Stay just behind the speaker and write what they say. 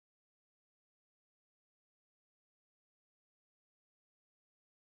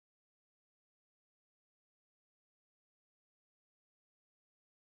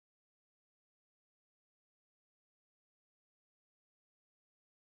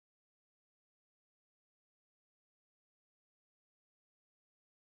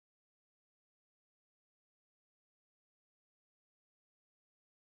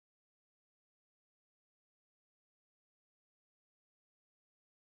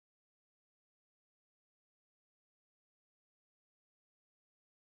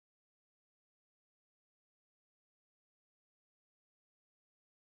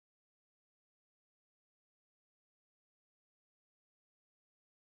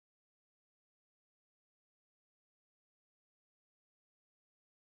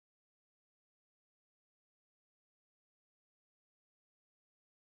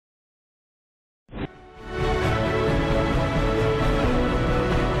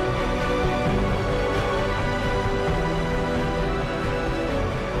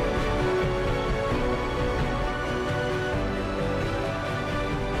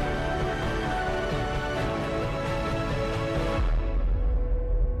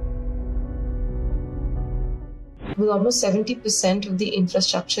with almost 70% of the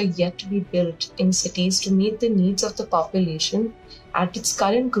infrastructure yet to be built in cities to meet the needs of the population at its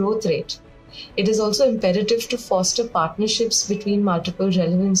current growth rate, it is also imperative to foster partnerships between multiple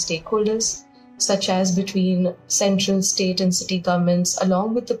relevant stakeholders, such as between central, state, and city governments,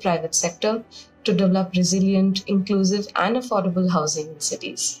 along with the private sector, to develop resilient, inclusive, and affordable housing in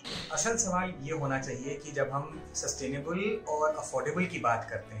cities. असल सवाल ये होना चाहिए कि जब हम sustainable और affordable की बात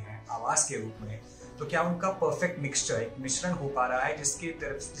करते हैं आवास के रूप में, तो क्या उनका परफेक्ट मिक्सचर, एक मिश्रण हो पा रहा है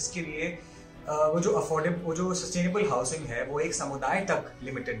जिसके लिए वो जो सस्टेनेबल हाउसिंग है वो एक समुदाय तक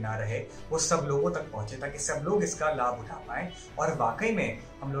लिमिटेड ना रहे, वो सब लोगों तक पहुंचे ताकि सब लोग इसका लाभ उठा पाएं और वाकई में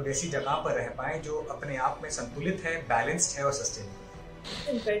हम लोग ऐसी जगह पर रह पाएं जो अपने आप में संतुलित है, बैलेंस्ड है और sustainable. It's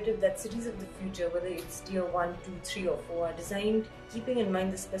imperative that cities of the future, whether it's tier 1, 2, 3 or 4, are designed keeping in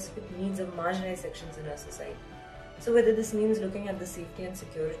mind the specific needs of marginalized sections in our society. So whether this means looking at the safety and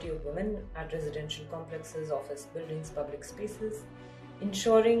security of women at residential complexes, office buildings, public spaces,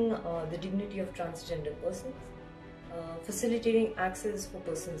 ensuring the dignity of transgender persons, facilitating access for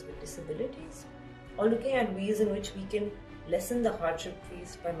persons with disabilities, or looking at ways in which we can lessen the hardship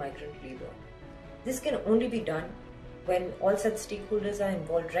faced by migrant labor. This can only be done when all such stakeholders are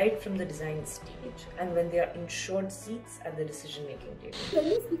involved right from the design stage and when they are ensured seats at the decision-making table. When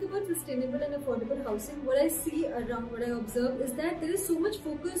we speak about sustainable and affordable housing, what I see around, what I observe is that there is so much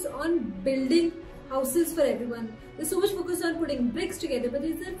focus on building houses for everyone. There's so much focus on putting bricks together, but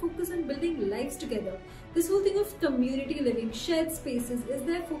is there focus on building lives together? This whole thing of community living, shared spaces, is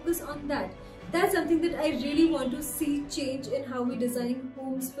there focus on that? That's something that I really want to see change in how we design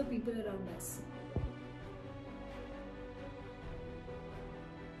homes for people around us.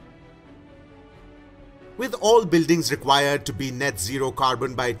 With all buildings required to be net zero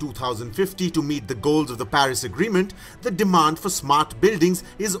carbon by 2050 to meet the goals of the Paris Agreement, the demand for smart buildings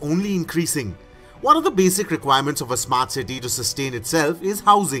is only increasing. One of the basic requirements of a smart city to sustain itself is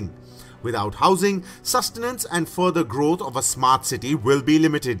housing. Without housing, sustenance and further growth of a smart city will be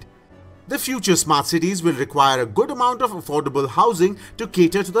limited. The future smart cities will require a good amount of affordable housing to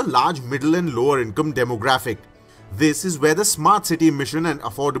cater to the large middle and lower income demographic. This is where the smart city mission and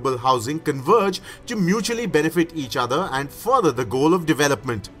affordable housing converge to mutually benefit each other and further the goal of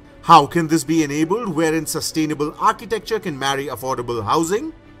development. How can this be enabled wherein sustainable architecture can marry affordable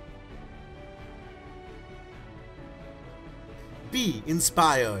housing? Be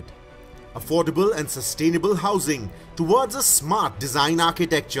inspired. Affordable and sustainable housing towards a smart design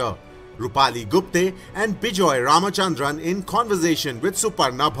architecture. Rupali Gupte and Bijoy Ramachandran in conversation with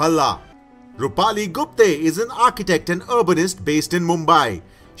Suparna Bhalla. Rupali Gupte is an architect and urbanist based in Mumbai.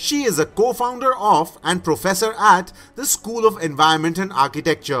 She is a co-founder of and professor at the School of Environment and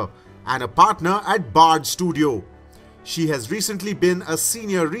Architecture and a partner at Bard Studio. She has recently been a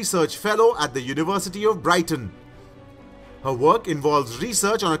senior research fellow at the University of Brighton. Her work involves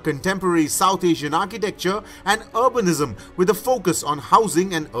research on a contemporary South Asian architecture and urbanism with a focus on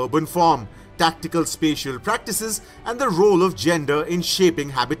housing and urban form, tactical spatial practices, and the role of gender in shaping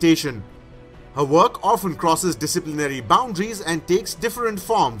habitation. Her work often crosses disciplinary boundaries and takes different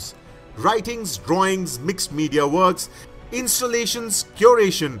forms: writings, drawings, mixed media works, installations,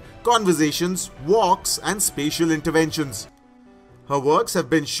 curation, conversations, walks, and spatial interventions. Her works have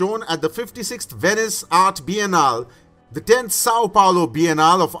been shown at the 56th Venice Art Biennale, the 10th Sao Paulo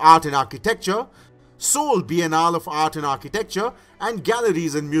Biennale of Art and Architecture, Seoul Biennale of Art and Architecture, and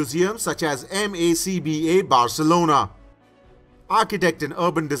galleries and museums such as MACBA Barcelona. Architect and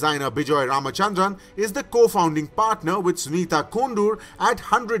urban designer Bijoy Ramachandran is the co-founding partner with Sunita Kondur at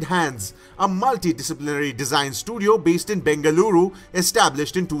 100 Hands, a multidisciplinary design studio based in Bengaluru,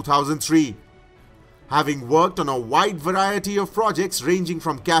 established in 2003. Having worked on a wide variety of projects ranging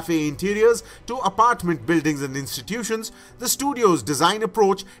from cafe interiors to apartment buildings and institutions, the studio's design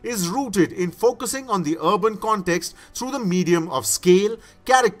approach is rooted in focusing on the urban context through the medium of scale,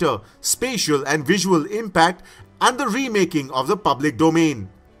 character, spatial and visual impact, and the remaking of the public domain.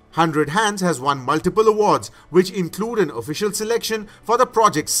 100 Hands has won multiple awards, which include an official selection for the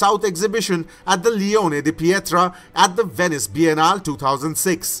Project South exhibition at the Lione di Pietra at the Venice Biennale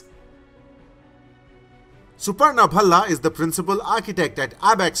 2006. Suparna Bhalla is the principal architect at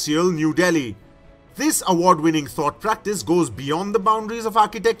Abaxial, New Delhi. This award-winning thought practice goes beyond the boundaries of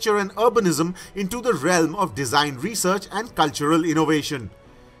architecture and urbanism into the realm of design research and cultural innovation.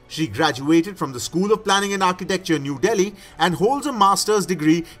 She graduated from the School of Planning and Architecture, New Delhi, and holds a master's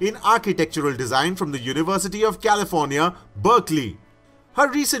degree in architectural design from the University of California, Berkeley. Her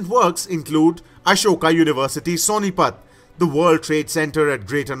recent works include Ashoka University, Sonipat, the World Trade Center at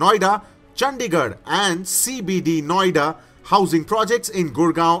Greater Noida, Chandigarh, and CBD Noida housing projects in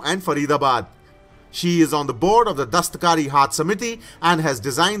Gurgaon and Faridabad. She is on the board of the Dastakari Haat Samiti and has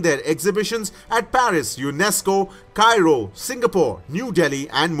designed their exhibitions at Paris, UNESCO, Cairo, Singapore, New Delhi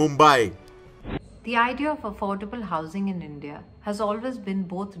and Mumbai. The idea of affordable housing in India has always been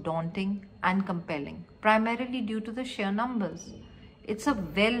both daunting and compelling, primarily due to the sheer numbers. It's a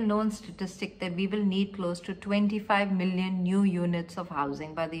well-known statistic that we will need close to 25 million new units of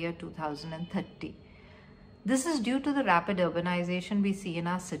housing by the year 2030. This is due to the rapid urbanization we see in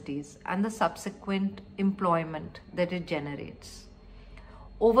our cities and the subsequent employment that it generates.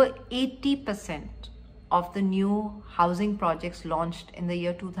 Over 80% of the new housing projects launched in the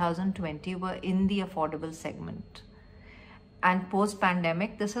year 2020 were in the affordable segment. And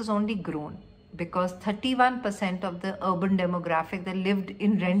post-pandemic, this has only grown because 31% of the urban demographic that lived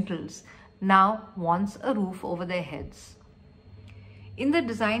in rentals now wants a roof over their heads. In the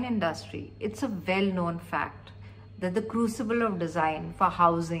design industry, it's a well-known fact that the crucible of design for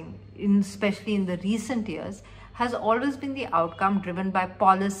housing, especially in the recent years, has always been the outcome driven by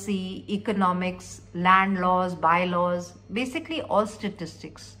policy, economics, land laws, bylaws, basically all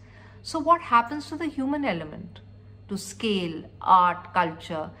statistics. So what happens to the human element? To scale, art,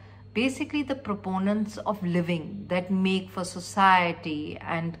 culture, basically the proponents of living that make for society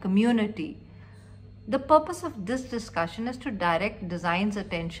and community. The purpose of this discussion is to direct design's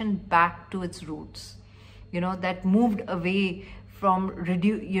attention back to its roots, that moved away from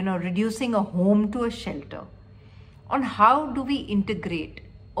reducing a home to a shelter. On how do we integrate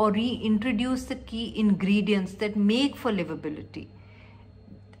or reintroduce the key ingredients that make for livability,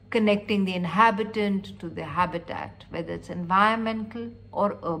 connecting the inhabitant to the habitat, whether it's environmental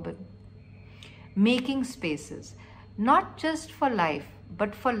or urban. Making spaces, not just for life,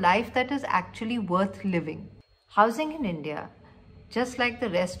 but for life that is actually worth living. Housing in India, just like the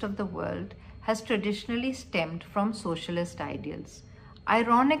rest of the world, has traditionally stemmed from socialist ideals.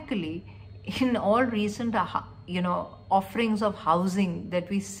 Ironically, in all recent offerings of housing that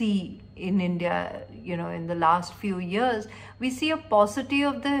we see in India, in the last few years, we see a paucity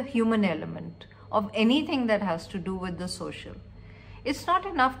of the human element, of anything that has to do with the social. It's not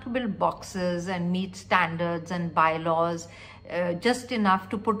enough to build boxes and meet standards and bylaws, just enough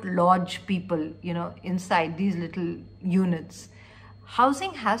to put lodge people, inside these little units.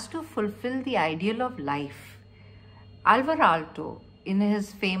 Housing has to fulfill the ideal of life. Alvar Aalto, in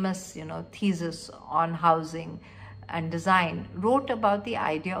his famous, thesis on housing and design, wrote about the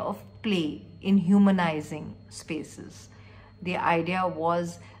idea of play in humanizing spaces. The idea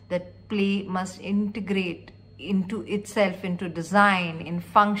was that play must integrate into itself, into design, in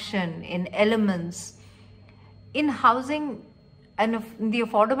function, in elements. In housing and in the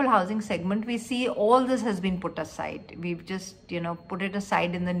affordable housing segment, we see all this has been put aside. We've just, put it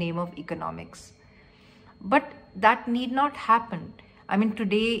aside in the name of economics. But that need not happen. I mean,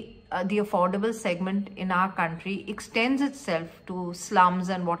 today, the affordable segment in our country extends itself to slums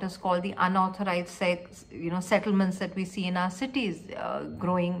and what is called the unauthorized settlements that we see in our cities,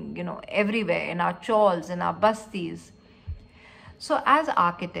 growing, everywhere, in our chawls, in our bastis. So as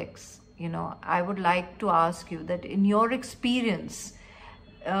architects, I would like to ask you that in your experience,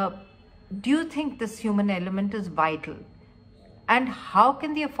 do you think this human element is vital? And how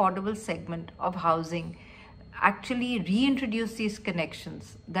can the affordable segment of housing actually reintroduce these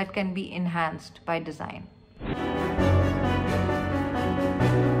connections that can be enhanced by design?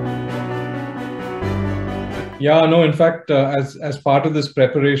 Yeah, no, in fact, as part of this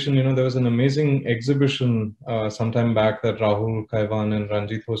preparation, there was an amazing exhibition sometime back that Rahul Kaiwan and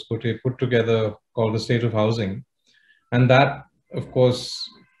Ranjit Hoskote put together called The State of Housing. And that, of course,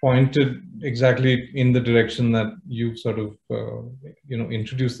 pointed exactly in the direction that you sort of,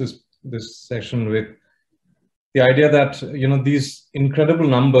 introduced this session with. The idea that, these incredible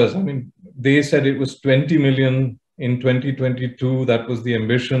numbers, I mean, they said it was 20 million in 2022. That was the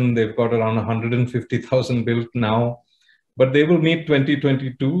ambition. They've got around 150,000 built now, but they will meet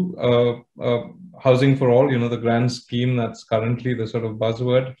 2022 housing for all, the grand scheme that's currently the sort of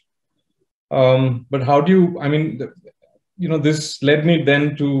buzzword. But how do you, I mean, this led me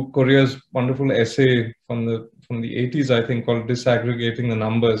then to Korea's wonderful essay from the 80s, I think, called Disaggregating the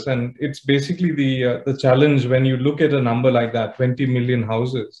Numbers. And it's basically the challenge when you look at a number like that, 20 million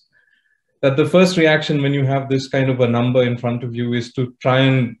houses, that the first reaction when you have this kind of a number in front of you is to try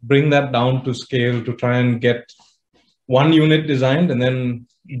and bring that down to scale, to try and get one unit designed and then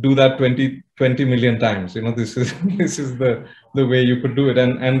do that 20 million times. This is this is the way you could do it.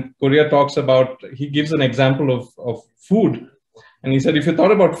 And Korea talks about, he gives an example of food. And he said, if you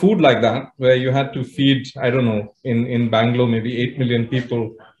thought about food like that, where you had to feed, I don't know, in Bangalore, maybe 8 million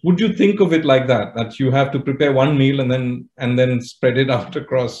people, would you think of it like that, that you have to prepare one meal and then spread it out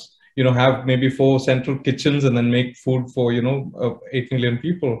across have maybe 4 central kitchens and then make food for, 8 million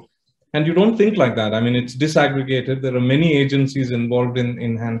people. And you don't think like that. I mean, it's disaggregated. There are many agencies involved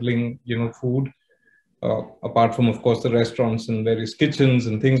in handling, food, apart from, of course, the restaurants and various kitchens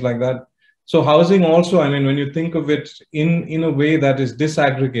and things like that. So housing also, I mean, when you think of it in a way that is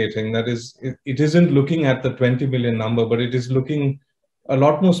disaggregating, that is, it isn't looking at the 20 million number, but it is looking a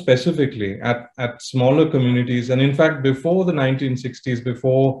lot more specifically at smaller communities. And in fact, before the 1960s,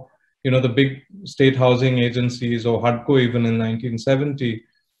 before, the big state housing agencies or HUDCO even in 1970,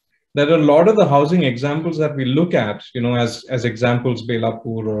 there are a lot of the housing examples that we look at, as examples,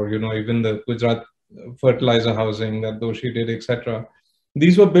 Belapur or, even the Gujarat fertilizer housing that Doshi did, etc.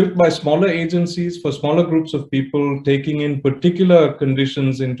 These were built by smaller agencies for smaller groups of people, taking in particular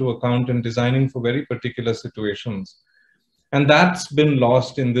conditions into account and designing for very particular situations. And that's been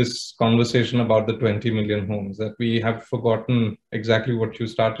lost in this conversation about the 20 million homes, that we have forgotten exactly what you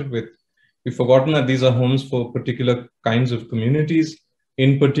started with. We've forgotten that these are homes for particular kinds of communities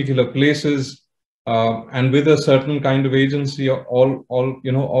in particular places, and with a certain kind of agency, of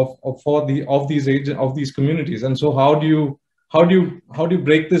these communities. And so how do you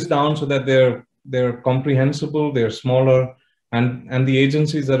break this down so that they're comprehensible, they're smaller, and the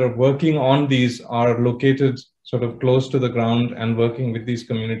agencies that are working on these are located sort of close to the ground and working with these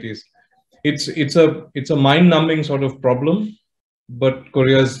communities? It's a mind-numbing sort of problem, but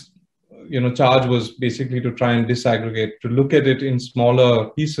Korea's charge was basically to try and disaggregate, to look at it in smaller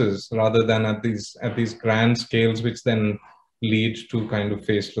pieces rather than at these grand scales, which then lead to kind of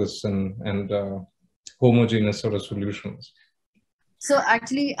faceless and homogeneous sort of solutions. So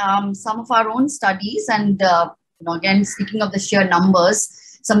actually, some of our own studies, and again, speaking of the sheer numbers,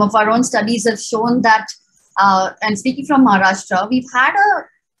 some of our own studies have shown that, and speaking from Maharashtra, we've had a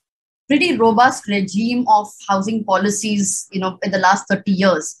pretty robust regime of housing policies, in the last 30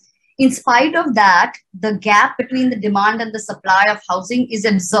 years. In spite of that, the gap between the demand and the supply of housing is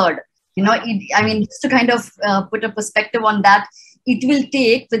absurd. Just to kind of put a perspective on that, it will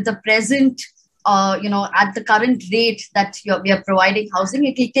take, with the present, at the current rate that we are providing housing,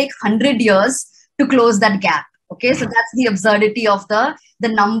 it will take 100 years to close that gap. Okay, so that's the absurdity of the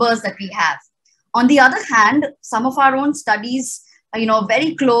numbers that we have. On the other hand, some of our own studies,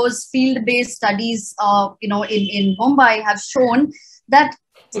 very close field-based studies, in Mumbai have shown that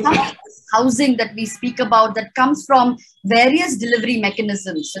some of this housing that we speak about that comes from various delivery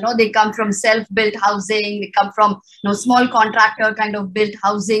mechanisms. They come from self-built housing, they come from small contractor kind of built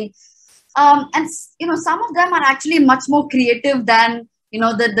housing, and some of them are actually much more creative than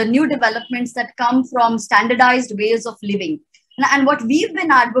the new developments that come from standardized ways of living. And what we've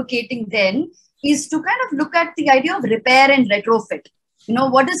been advocating then is to kind of look at the idea of repair and retrofit.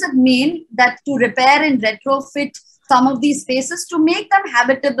 What does it mean that to repair and retrofit some of these spaces to make them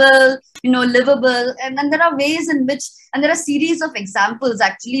habitable, livable? And then there are ways in which, and there are a series of examples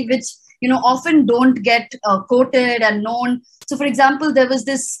actually, which, often don't get quoted and known. So for example, there was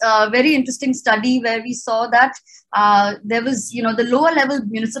this very interesting study where we saw that there was, the lower level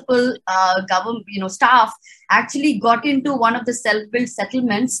municipal government, staff actually got into one of the self-built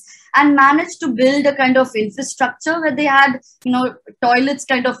settlements and managed to build a kind of infrastructure where they had, toilets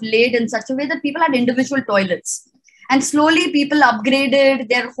kind of laid in such a way that people had individual toilets. And slowly people upgraded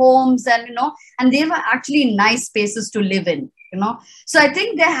their homes and they were actually nice spaces to live in, So I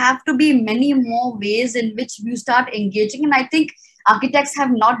think there have to be many more ways in which you start engaging. And I think architects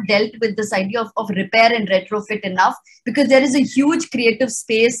have not dealt with this idea of repair and retrofit enough, because there is a huge creative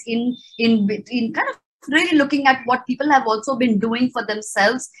space in kind of really looking at what people have also been doing for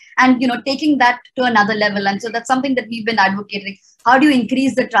themselves and, taking that to another level. And so that's something that we've been advocating. How do you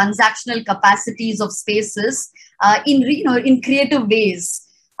increase the transactional capacities of spaces in creative ways?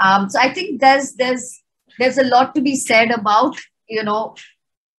 So I think there's a lot to be said about, to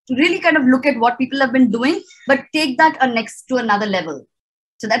really kind of look at what people have been doing, but take that to another level.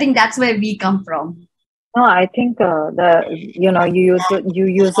 So I think that's where we come from. No, I think you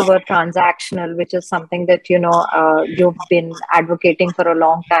use the word transactional, which is something that you've been advocating for a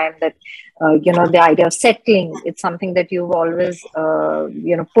long time. That the idea of settling, it's something that you've always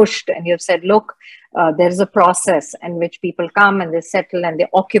pushed, and you've said, look, there's a process in which people come and they settle and they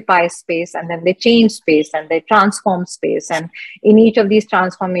occupy space, and then they change space and they transform space. And in each of these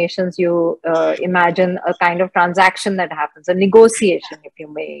transformations, you imagine a kind of transaction that happens, a negotiation, if you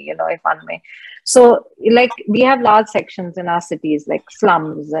may, if one may. So like we have large sections in our cities like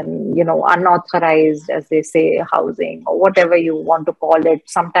slums and, unauthorized, as they say, housing or whatever you want to call it.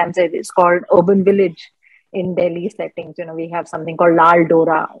 Sometimes it is called urban village. in Delhi settings. We have something called Lal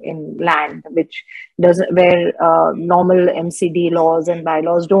Dora in land, which doesn't, where normal MCD laws and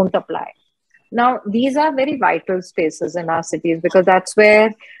bylaws don't apply. Now, these are very vital spaces in our cities because that's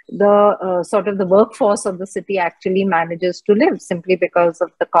where the sort of the workforce of the city actually manages to live, simply because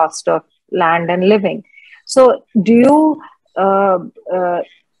of the cost of land and living. So, do you,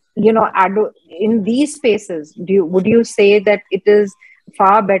 in these spaces, would you say that it is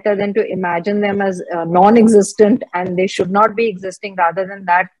far better than to imagine them as non-existent and they should not be existing? Rather than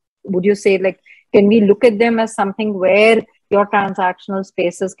that, would you say, like, can we look at them as something where your transactional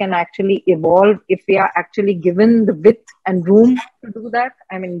spaces can actually evolve if we are actually given the width and room to do that?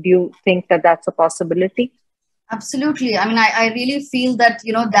 I mean, do you think that that's a possibility? Absolutely. I mean, I really feel that,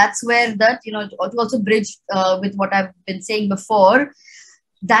 that's where that, to also bridge with what I've been saying before,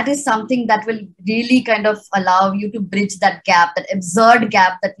 that is something that will really kind of allow you to bridge that gap, that absurd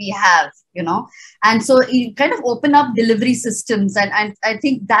gap that we have, and so you kind of open up delivery systems. And I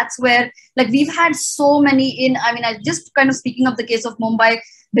think that's where, like, we've had so many I just kind of speaking of the case of Mumbai,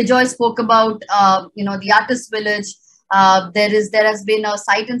 Bijoy spoke about, the artist village. There has been a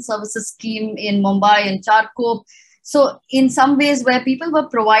site and services scheme in Mumbai and Charkop. So in some ways where people were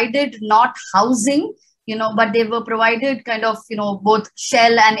provided not housing, but they were provided kind of, both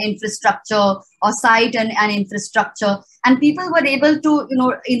shell and infrastructure, or site and infrastructure. And people were able to,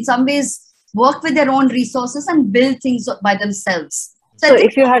 in some ways work with their own resources and build things by themselves. So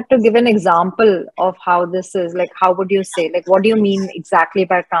if you had to give an example of how this is, like, how would you say, like, what do you mean exactly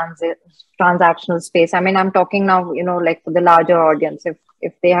by transactional space? I mean, I'm talking now, like, for the larger audience,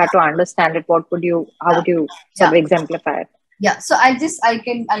 if they had to understand it, how would you sort of exemplify it? Yeah, so I'll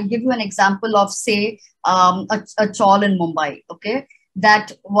give you an example of, say, a chawl in Mumbai. Okay,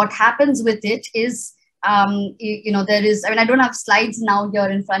 that what happens with it is, there is, I don't have slides now here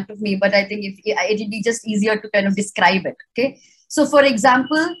in front of me, but I think it'll be just easier to kind of describe it. Okay, so for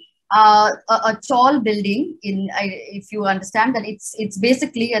example, a chawl building if you understand that it's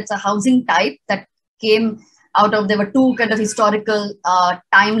basically, it's a housing type that came out of, there were two kind of historical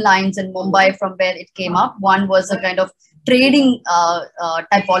timelines in Mumbai from where it came up. One was a kind of trading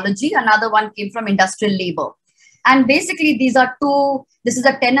typology. Another one came from industrial labor. And basically this is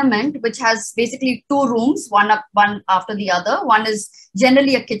a tenement which has basically two rooms, one after the other. One is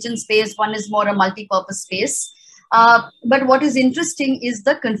generally a kitchen space, one is more a multi-purpose space. But what is interesting is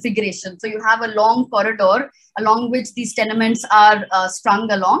the configuration. So you have a long corridor along which these tenements are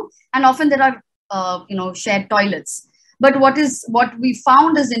strung along, and often there are shared toilets. But what we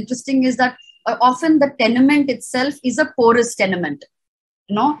found is interesting is that often the tenement itself is a porous tenement,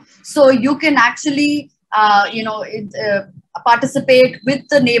 so you can actually participate with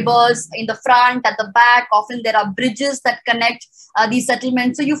the neighbors in the front, at the back. Often there are bridges that connect these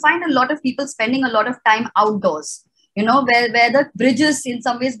settlements, so you find a lot of people spending a lot of time outdoors, where the bridges in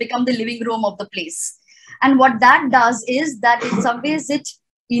some ways become the living room of the place. And what that does is that in some ways it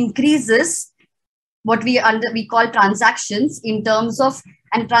increases what we call transactions, in terms of,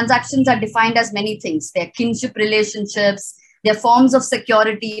 and transactions are defined as many things. They're kinship relationships, they're forms of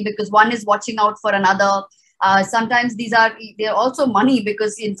security because one is watching out for another. Sometimes they're also money,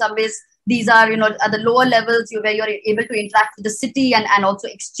 because in some ways these are, at the lower levels where you're able to interact with the city and also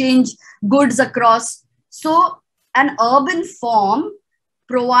exchange goods across. So an urban form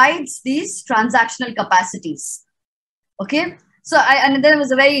provides these transactional capacities. Okay. So and there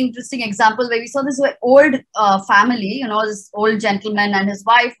was a very interesting example where we saw this old family, this old gentleman and his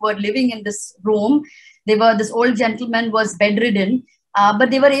wife were living in this room. This old gentleman was bedridden, but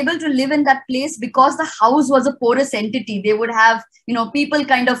they were able to live in that place because the house was a porous entity. They would have, people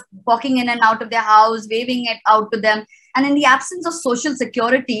kind of walking in and out of their house, waving it out to them. And in the absence of social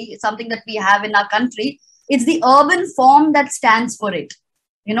security, something that we have in our country, it's the urban form that stands for it.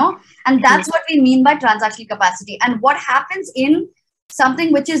 And that's what we mean by transactional capacity. And what happens in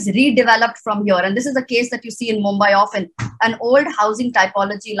something which is redeveloped from here, and this is a case that you see in Mumbai often, an old housing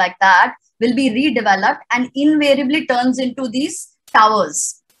typology like that will be redeveloped and invariably turns into these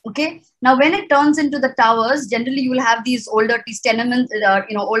towers. Okay. Now, when it turns into the towers, generally you will have these tenements,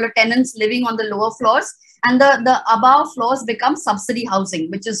 older tenants living on the lower floors, and the above floors become subsidy housing,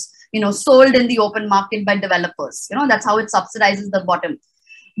 which is, sold in the open market by developers. That's how it subsidizes the bottom.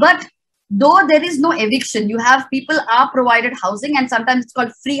 But though there is no eviction, you have people are provided housing, and sometimes it's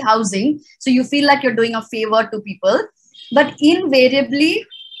called free housing. So you feel like you're doing a favor to people, but invariably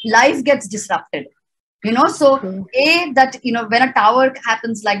life gets disrupted. So when a tower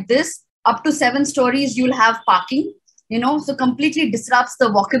happens like this, up to 7 stories, you'll have parking, so completely disrupts the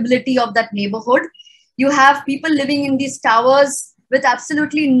walkability of that neighborhood. You have people living in these towers with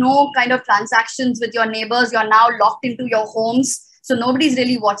absolutely no kind of transactions with your neighbors. You're now locked into your homes. So nobody's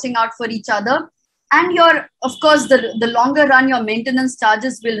really watching out for each other. And of course, the longer run, your maintenance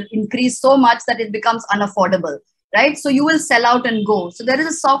charges will increase so much that it becomes unaffordable, right? So you will sell out and go. So there is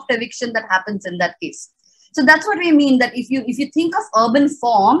a soft eviction that happens in that case. So that's what we mean, that if you think of urban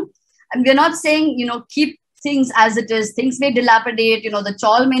form, and we're not saying, keep things as it is, things may dilapidate, the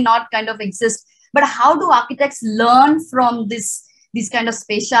chawl may not kind of exist, but how do architects learn from this kind of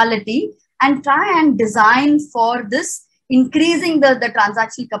spatiality and try and design for this, increasing the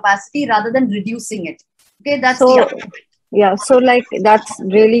transactional capacity rather than reducing it? Okay, that's yeah, so like that's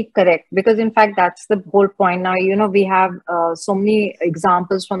really correct, because in fact that's the whole point. Now, we have so many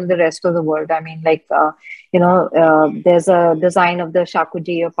examples from the rest of the world. I mean, like there's a design of the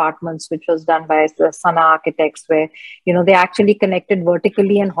Shakuji apartments which was done by the Sana architects, where they actually connected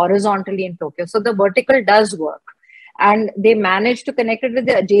vertically and horizontally in Tokyo. So the vertical does work, and they managed to connect it with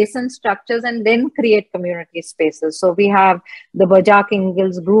the adjacent structures and then create community spaces. So we have the Bajak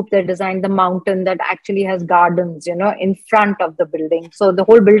Ingalls group that designed the mountain that actually has gardens, in front of the building. So the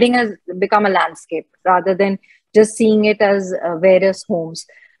whole building has become a landscape rather than just seeing it as various homes.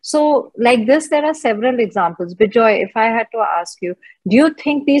 So like this, there are several examples. Bijoy, if I had to ask you, do you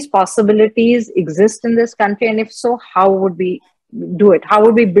think these possibilities exist in this country? And if so, how would we do it? How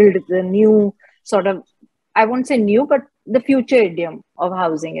would we build the new sort of, I won't say new, but the future idiom of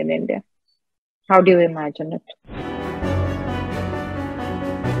housing in India? How do you imagine it?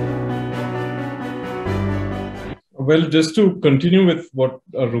 Well, just to continue with what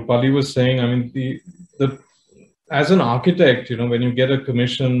Rupali was saying, I mean, as an architect, when you get a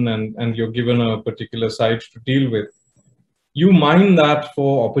commission and you're given a particular site to deal with, you mine that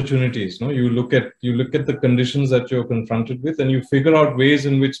for opportunities. You look at the conditions that you're confronted with, and you figure out ways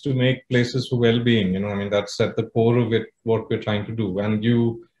in which to make places for well-being. I mean, that's at the core of it, what we're trying to do. And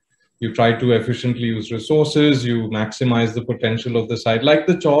you try to efficiently use resources, you maximize the potential of the site. Like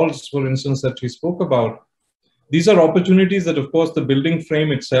the chawls, for instance, that we spoke about. These are opportunities that, of course, the building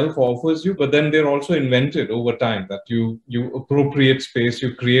frame itself offers you, but then they're also invented over time, that you appropriate space,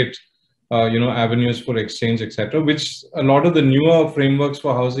 you create avenues for exchange, etc., which a lot of the newer frameworks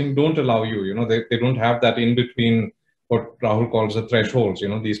for housing don't allow you. They don't have that in between, what Rahul calls the thresholds,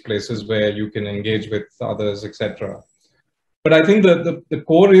 these places where you can engage with others, etc. But I think that the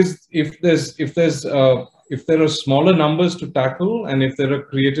core is, if there are smaller numbers to tackle, and if there are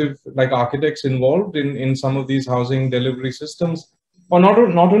creative, like architects involved in some of these housing delivery systems, or not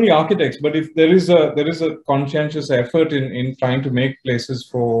only architects, but if there is a conscientious effort in trying to make places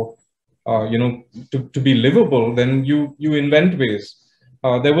for to be livable, then you invent ways.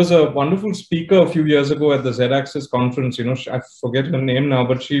 There was a wonderful speaker a few years ago at the Z-Axis conference. I forget her name now,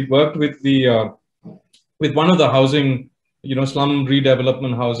 but she worked with with one of the housing, slum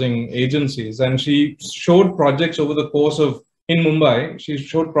redevelopment housing agencies, and she showed projects over the course of, in Mumbai, she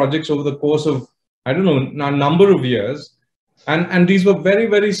showed projects over the course of, I don't know, a number of years. And these were very,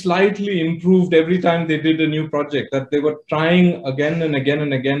 very slightly improved every time they did a new project, that they were trying again and again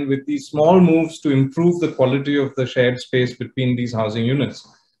and again with these small moves to improve the quality of the shared space between these housing units.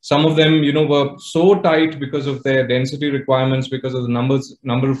 Some of them, were so tight because of their density requirements, because of the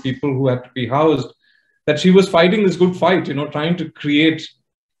number of people who had to be housed, that she was fighting this good fight, trying to create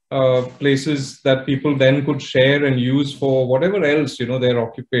places that people then could share and use for whatever else, their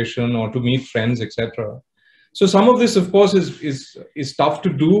occupation or to meet friends, etc. So some of this, of course, is tough to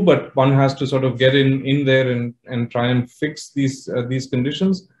do, but one has to sort of get in there and try and fix these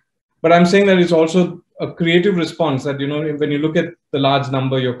conditions. But I'm saying that it's also a creative response that, when you look at the large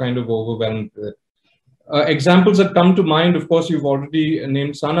number, you're kind of overwhelmed with it. Examples that come to mind, of course, you've already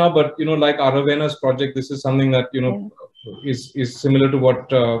named Sana, but, like Aravena's project, this is something that, is similar to what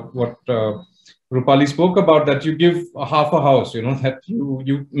Rupali spoke about, that you give half a house, that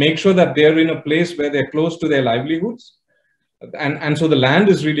you make sure that they're in a place where they're close to their livelihoods. And so the land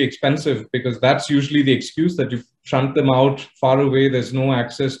is really expensive, because that's usually the excuse, that you shunt them out far away. There's no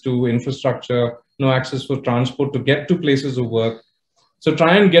access to infrastructure, no access for transport to get to places of work. So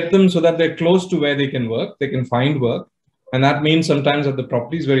try and get them so that they're close to where they can work, they can find work. And that means sometimes that the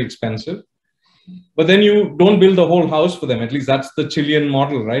property is very expensive. But then you don't build the whole house for them. At least that's the Chilean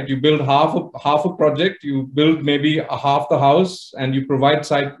model, right? You build half a project, you build maybe half the house, and you provide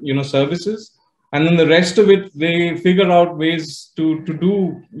site, services. And then the rest of it, they figure out ways to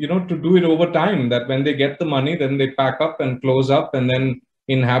do it over time, that when they get the money, then they pack up and close up and then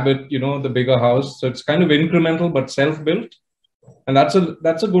inhabit, the bigger house. So it's kind of incremental, but self-built. And that's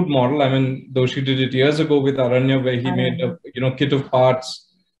a good model. I mean, Doshi did it years ago with Aranya, where he made a, kit of parts,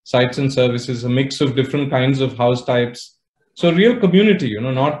 sites and services, a mix of different kinds of house types. So real community, you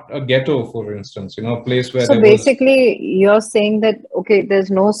know, not a ghetto, for instance, you know, a place where So there basically, you're saying that, okay, there's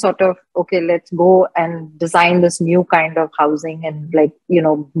no sort of, okay, let's go and design this new kind of housing and, like, you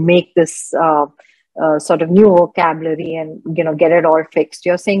know, make this sort of new vocabulary and, you know, get it all fixed.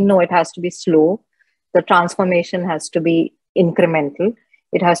 You're saying, no, it has to be slow. The transformation has to be incremental.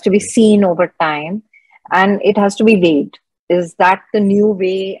 It has to be seen over time, and it has to be weighed. Is that the new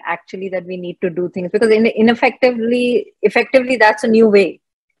way actually that we need to do things? Because effectively, that's a new way.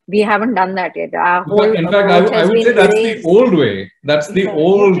 We haven't done that yet. Our whole in fact, I would say that's the old way. That's the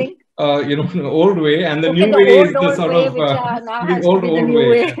old, you know, old way, and the new way is the sort of the old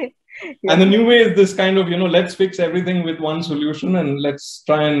way. Yeah. Yeah. And the new way is this kind of, you know, let's fix everything with one solution and let's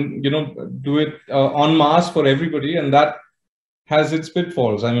try and, you know, do it en masse for everybody. And that has its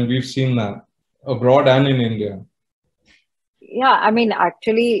pitfalls. I mean, we've seen that abroad and in India. Yeah, I mean,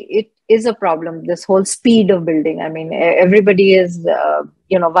 actually, it is a problem, this whole speed of building. I mean, everybody is,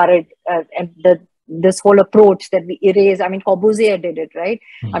 you know, worried. And this whole approach that we erase, I mean, Corbusier did it, right?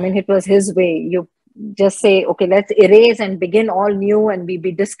 I mean, it was his way. You just say, okay, let's erase and begin all new, and we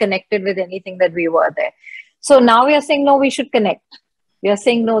be disconnected with anything that we were there. So now we are saying, no, we should connect. We are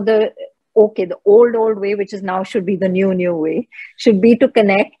saying, no, the old way, which is now should be the new way, should be to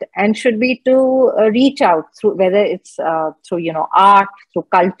connect and should be to reach out through, whether it's through, you know, art, through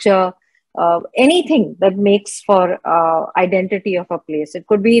culture, anything that makes for identity of a place. It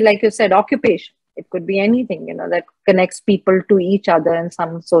could be, like you said, occupation. It could be anything, you know, that connects people to each other in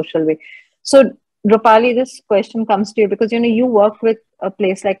some social way. So Rupali, this question comes to you because, you know, you work with a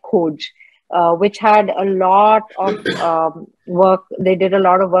place like Khoj, which had a lot of work. They did a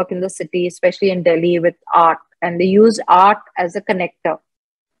lot of work in the city, especially in Delhi, with art. And they used art as a connector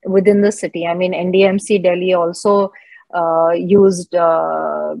within the city. I mean, NDMC Delhi also used,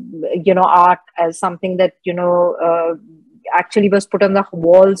 you know, art as something that, you know, actually was put on the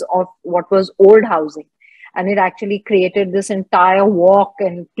walls of what was old housing. And it actually created this entire walk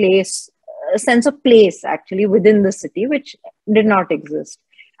and place, a sense of place actually within the city, which did not exist.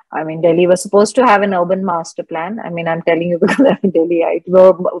 I mean, Delhi was supposed to have an urban master plan. I mean, I'm telling you because I'm in Delhi, right?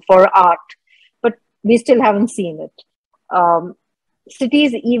 For art, but we still haven't seen it.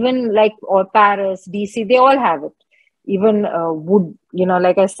 Cities, even like, or Paris, DC, they all have it. Even wood, you know,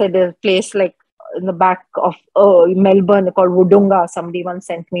 like I said, there's a place like in the back of Melbourne called Wodonga. Somebody once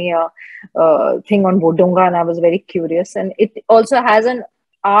sent me a thing on Wodonga, and I was very curious. And it also has an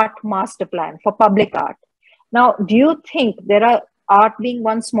art master plan for public art. Now, do you think there are, art being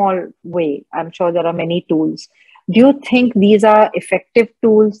one small way, I'm sure there are many tools. Do you think these are effective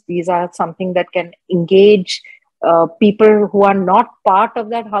tools? These are something that can engage people who are not part of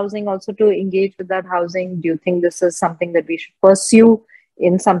that housing also to engage with that housing? Do you think this is something that we should pursue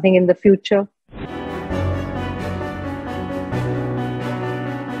in something in the future?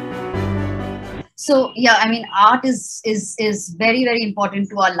 So yeah, I mean, art is very, very important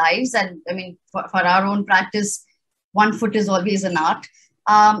to our lives, and I mean, for our own practice, one foot is always an art.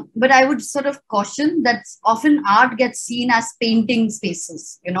 But I would sort of caution that often art gets seen as painting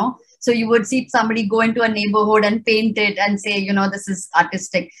spaces, you know. So you would see somebody go into a neighborhood and paint it and say, you know, this is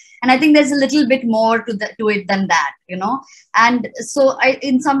artistic. And I think there's a little bit more to it than that, you know. And so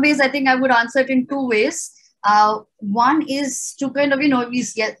in some ways, I think I would answer it in two ways. One is to kind of, you know,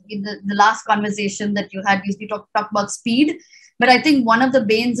 in the last conversation that you had, we talked about speed, but I think one of the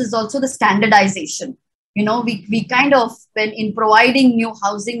banes is also the standardization. You know, we kind of, when in providing new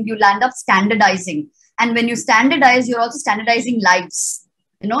housing, you land up standardizing. And when you standardize, you're also standardizing lives,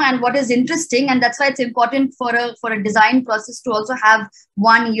 you know. And what is interesting, and that's why it's important for a design process to also have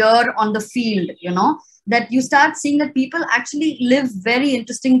 1 year on the field, you know, that you start seeing that people actually live very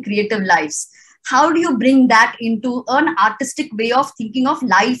interesting, creative lives. How do you bring that into an artistic way of thinking of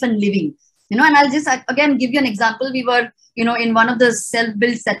life and living? You know, and I'll just again give you an example. We were, you know, in one of the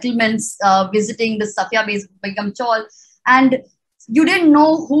self-built settlements, visiting the Safia Begum Chawl, and you didn't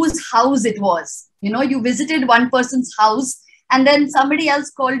know whose house it was. You know, you visited one person's house, and then somebody else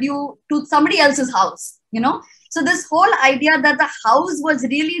called you to somebody else's house. You know, so this whole idea that the house was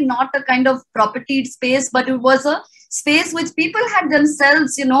really not a kind of propertied space, but it was a space which people had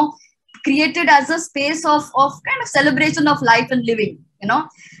themselves, you know, created as a space of kind of celebration of life and living, you know.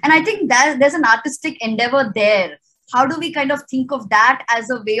 And I think that there's an artistic endeavor there. How do we kind of think of that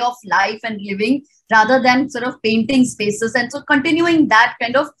as a way of life and living rather than sort of painting spaces? And so continuing that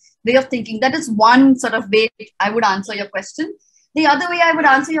kind of way of thinking, that is one sort of way I would answer your question. The other way I would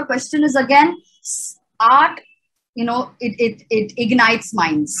answer your question is, again, art, you know, it ignites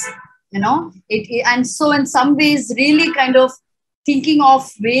minds, you know, and so in some ways really kind of thinking of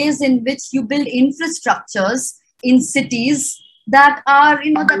ways in which you build infrastructures in cities that are,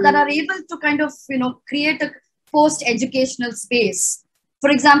 that are able to kind of, create a post-educational space. For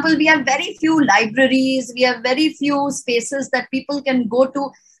example, we have very few libraries, we have very few spaces that people can go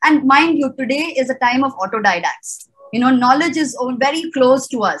to. And mind you, today is a time of autodidacts. Knowledge is very close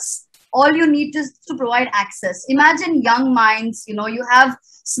to us. All you need is to provide access. Imagine young minds, you have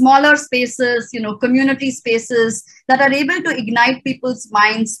smaller spaces, community spaces that are able to ignite people's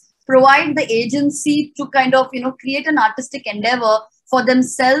minds, provide the agency to kind of, create an artistic endeavor for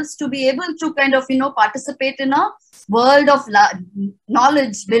themselves to be able to kind of, participate in a world of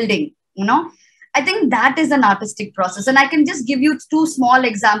knowledge building, I think that is an artistic process. And I can just give you two small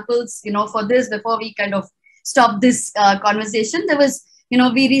examples, for this before we kind of stop this conversation. There was,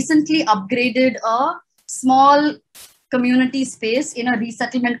 we recently upgraded a small community space in a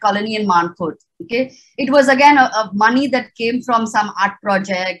resettlement colony in Manpur. Okay, it was again a money that came from some art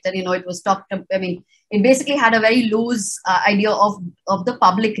project, and it was talked. I mean, it basically had a very loose idea of the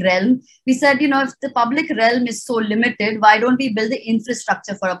public realm. We said, if the public realm is so limited, why don't we build the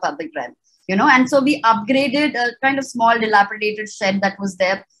infrastructure for a public realm? And so we upgraded a kind of small dilapidated shed that was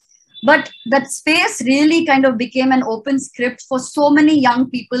there. But that space really kind of became an open script for so many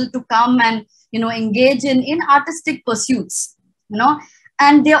young people to come and, engage in artistic pursuits,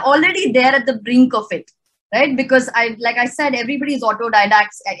 and they're already there at the brink of it, right? Because like I said, everybody is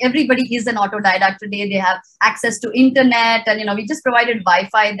autodidacts. Everybody is an autodidact today. They have access to internet, and, we just provided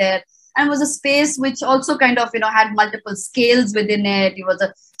Wi-Fi there. And it was a space which also kind of, had multiple scales within it. It was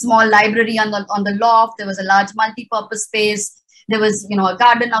a small library on the loft. There was a large multi-purpose space. There was, a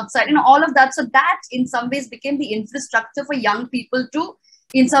garden outside, all of that. So that in some ways became the infrastructure for young people to,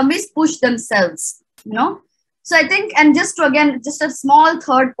 in some ways, push themselves, So I think, and just a small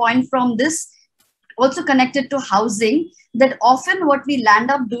third point from this, also connected to housing, that often what we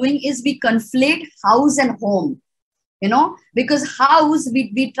land up doing is we conflate house and home, because house,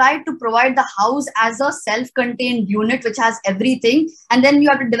 we try to provide the house as a self-contained unit, which has everything. And then you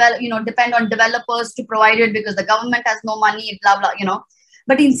have to develop, depend on developers to provide it because the government has no money, blah, blah,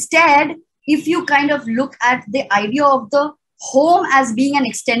 But instead, if you kind of look at the idea of the home as being an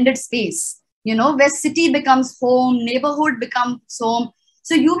extended space, where city becomes home, neighborhood becomes home.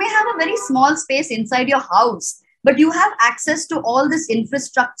 So you may have a very small space inside your house, but you have access to all this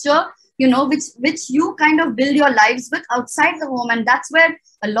infrastructure, which you kind of build your lives with outside the home. And that's where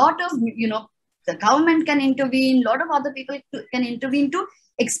a lot of, the government can intervene, a lot of other people can intervene to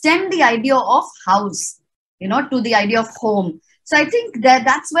extend the idea of house, to the idea of home. So I think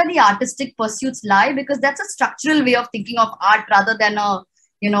that's where the artistic pursuits lie, because that's a structural way of thinking of art rather than a,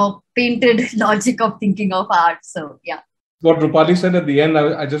 painted logic of thinking of art. So, yeah. What Rupali said at the end,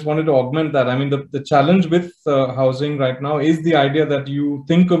 I just wanted to augment that. I mean, the challenge with housing right now is the idea that you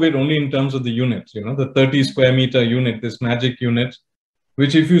think of it only in terms of the units, the 30 square meter unit, this magic unit,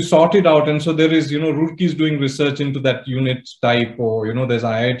 which if you sort it out, and so there is, Roorkee is doing research into that unit type, or, there's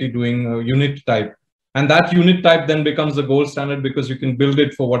IIT doing a unit type. And that unit type then becomes the gold standard because you can build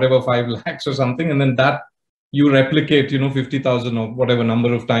it for whatever 5 lakhs or something. And then that you replicate, 50,000 or whatever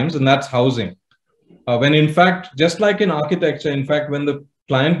number of times, and that's housing. When in fact, just like in architecture, in fact, when the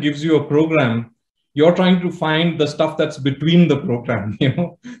client gives you a program, you're trying to find the stuff that's between the program,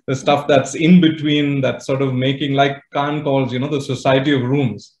 the stuff that's in between, that sort of making, like Khan calls, the society of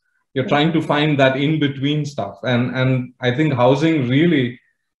rooms. You're trying to find that in between stuff. And I think housing, really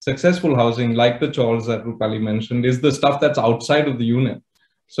successful housing, like the chawls that Rupali mentioned, is the stuff that's outside of the unit.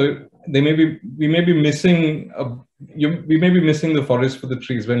 So we may be missing the forest for the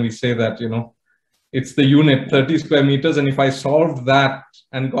trees when we say that, it's the unit, 30 square meters. And if I solved that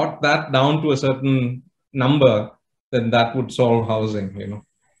and got that down to a certain number, then that would solve housing,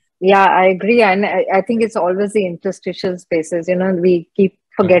 Yeah, I agree. And I think it's always the interstitial spaces. We keep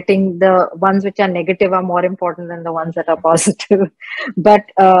forgetting the ones which are negative are more important than the ones that are positive. But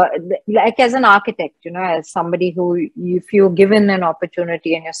like as an architect, as somebody who, if you're given an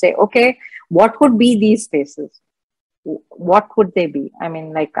opportunity and you say, okay, what could be these spaces? What could they be? I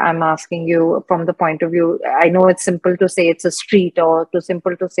mean, like, I'm asking you from the point of view, I know it's simple to say it's a street, or too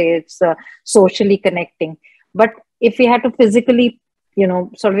simple to say it's socially connecting. But if we had to physically,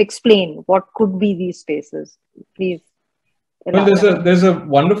 sort of explain what could be these spaces, please. Well, there's a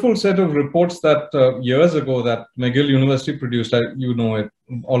wonderful set of reports that years ago that McGill University produced. You know it,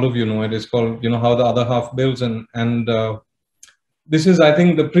 all of you know it. It's called, How the Other Half Builds, and this is, I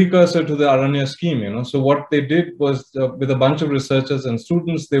think, the precursor to the Aranya scheme. So what they did was, with a bunch of researchers and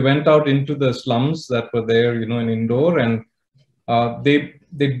students, they went out into the slums that were there, in Indore, and they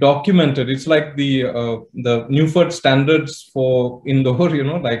documented. It's like the Newford standards for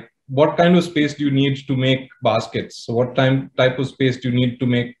Indore, like what kind of space do you need to make baskets? So what type of space do you need to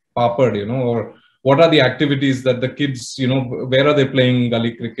make papad, or what are the activities that the kids, where are they playing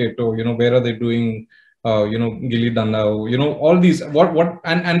gully cricket, or, where are they doing, gilli danda, all these,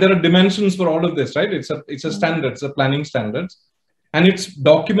 and there are dimensions for all of this, right? It's a standard, it's a planning standards. And it's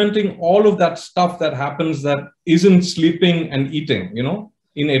documenting all of that stuff that happens that isn't sleeping and eating,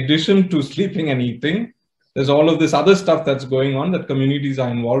 in addition to sleeping and eating. There's all of this other stuff that's going on that communities are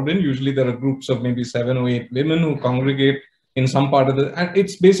involved in. Usually there are groups of maybe 7 or 8 women who congregate in some part of the, and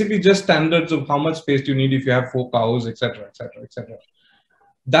it's basically just standards of how much space do you need if you have 4 cows, etc., etc., etc.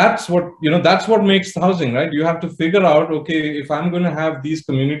 That's what, that's what makes housing, right? You have to figure out, okay, if I'm going to have these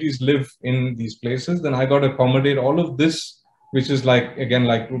communities live in these places, then I got to accommodate all of this, which is like, again,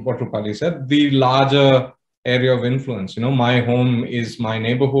 like what Rupali said, the larger area of influence. My home is my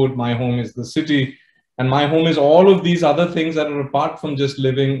neighborhood, my home is the city, and my home is all of these other things that are apart from just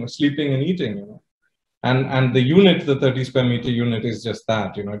living, sleeping, and eating. And the unit, the 30 square meter unit, is just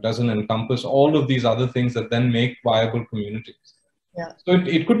that. It doesn't encompass all of these other things that then make viable communities. Yeah. So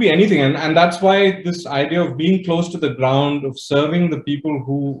it could be anything, and that's why this idea of being close to the ground, of serving the people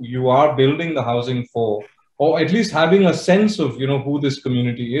who you are building the housing for, or at least having a sense of who this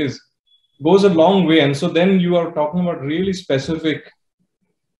community is, goes a long way. And so then you are talking about really specific,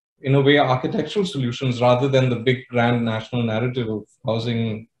 in a way, architectural solutions rather than the big grand national narrative of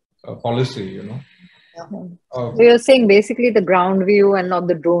housing policy. So you're saying basically the ground view and not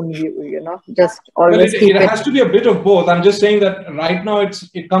the drone view, just always well, it has to be a bit of both. I'm just saying that right now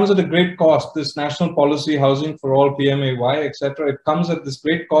it comes at a great cost. This national policy, housing for all, PMAY, etc. It comes at this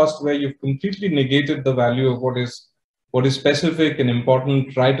great cost where you've completely negated the value of what is specific and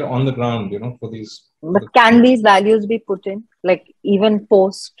important right on the ground, for these. But can these values be put in, like even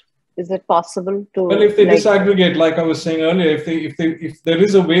post? Is it possible to? Well, if they disaggregate, like I was saying earlier, if there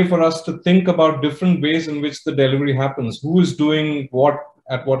is a way for us to think about different ways in which the delivery happens, who is doing what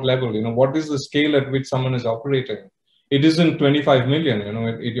at what level, what is the scale at which someone is operating? It isn't 25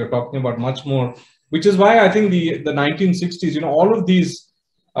 million, you're talking about much more, which is why I think the 1960s, all of these,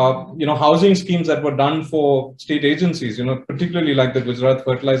 housing schemes that were done for state agencies, particularly like the Gujarat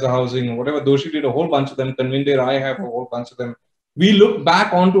fertilizer housing or whatever, Doshi did a whole bunch of them, Convinde Rai have a whole bunch of them. We look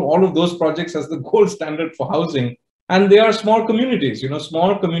back onto all of those projects as the gold standard for housing, and they are small communities,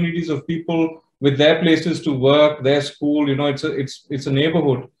 small communities of people with their places to work, their school, it's a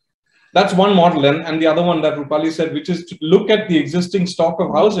neighborhood. That's one model, and the other one that Rupali said, which is to look at the existing stock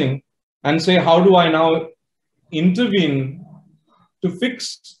of housing and say, how do I now intervene to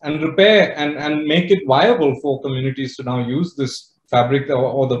fix and repair and make it viable for communities to now use this fabric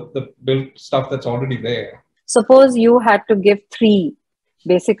or the built stuff that's already there. Suppose you had to give 3,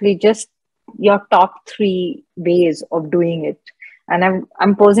 basically just your top 3 ways of doing it. And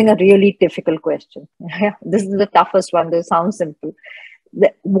I'm posing a really difficult question. This is the toughest one. This sounds simple.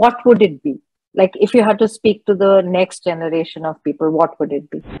 What would it be? Like if you had to speak to the next generation of people, what would it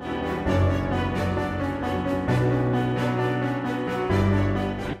be?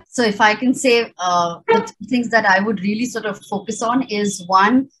 So if I can say the things that I would really sort of focus on is,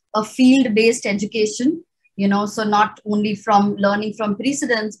 one, a field-based education. So not only from learning from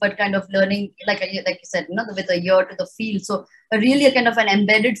precedents, but kind of learning, like you said, with a ear to the field. So really a kind of an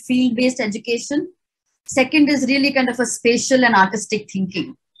embedded field-based education. Second is really kind of a spatial and artistic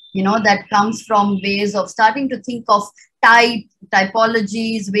thinking, that comes from ways of starting to think of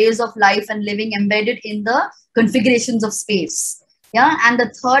typologies, ways of life and living embedded in the configurations of space. Yeah. And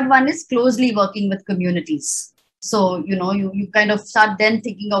the third one is closely working with communities. So, you kind of start then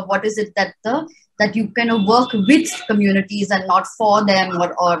thinking of what is it that you kind of work with communities and not for them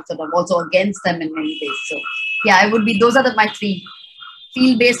or sort of also against them in many ways. So yeah, those are my 3: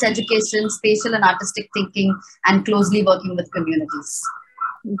 field-based education, spatial and artistic thinking, and closely working with communities.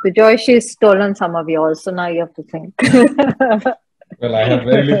 Bijoy, she's stolen some of yours, so now you have to think. Well, I have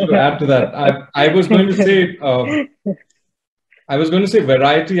very little to add to that. I was going to say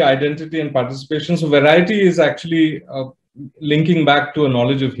variety, identity, and participation. So variety is actually linking back to a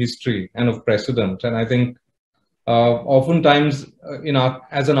knowledge of history and of precedent. And I think oftentimes,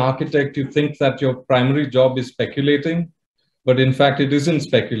 as an architect, you think that your primary job is speculating, but in fact, it isn't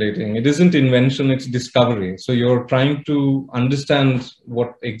speculating. It isn't invention, it's discovery. So you're trying to understand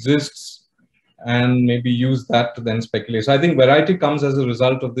what exists and maybe use that to then speculate. So I think variety comes as a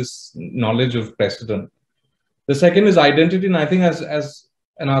result of this knowledge of precedent. The second is identity, and I think as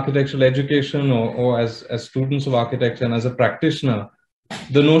an architectural education or as students of architecture and as a practitioner,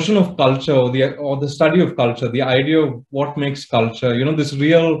 the notion of culture or the study of culture, the idea of what makes culture, this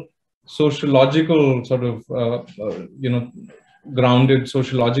real sociological sort of, grounded,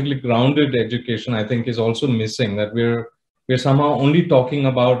 sociologically grounded education, I think, is also missing. That we're somehow only talking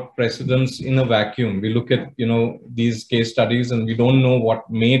about precedents in a vacuum. We look at, these case studies and we don't know what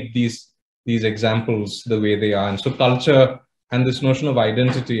made these examples the way they are. And so culture and this notion of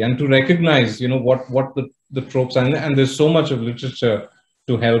identity, and to recognize, what the tropes are, and there's so much of literature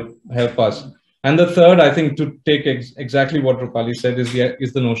to help us. And the third, I think, to take exactly what Rupali said,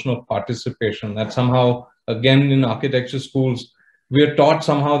 is the notion of participation. That somehow, again, in architecture schools, we are taught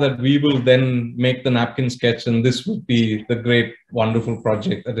somehow that we will then make the napkin sketch and this would be the great, wonderful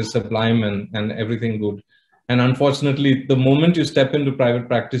project that is sublime and everything good. And unfortunately, the moment you step into private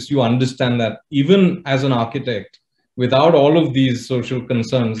practice, you understand that even as an architect, without all of these social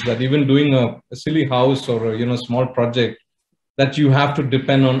concerns, that even doing a silly house or a small project, that you have to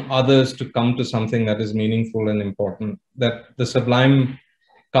depend on others to come to something that is meaningful and important. That the sublime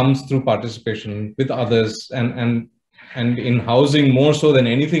comes through participation with others, and in housing more so than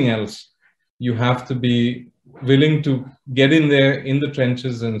anything else, you have to be willing to get in there in the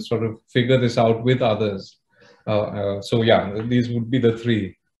trenches and sort of figure this out with others. So yeah, these would be the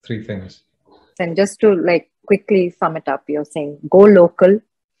three things. And just to quickly sum it up, you're saying go local,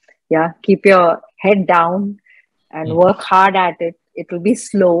 yeah, keep your head down and work hard at it. It will be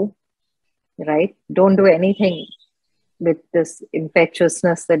slow, right? Don't do anything with this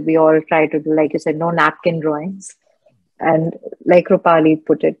impetuousness that we all try to do. Like you said, no napkin drawings. And like Rupali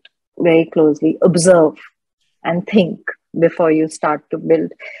put it very closely, observe and think before you start to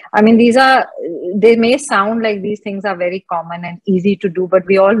build. I mean, they may sound like these things are very common and easy to do, but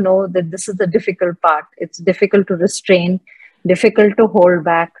we all know that this is the difficult part. It's difficult to restrain, difficult to hold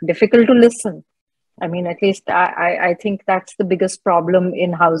back, difficult to listen. I mean, at least I think that's the biggest problem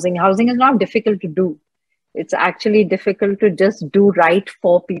in housing. Housing is not difficult to do. It's actually difficult to just do right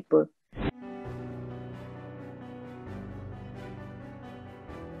for people.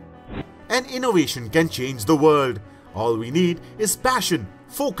 And innovation can change the world. All we need is passion,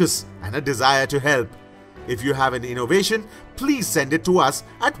 focus, and a desire to help. If you have an innovation, please send it to us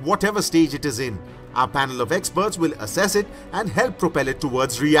at whatever stage it is in. Our panel of experts will assess it and help propel it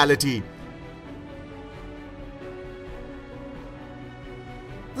towards reality.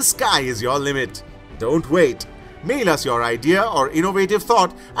 The sky is your limit. Don't wait. Mail us your idea or innovative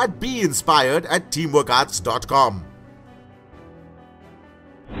thought at beinspired@teamworkarts.com.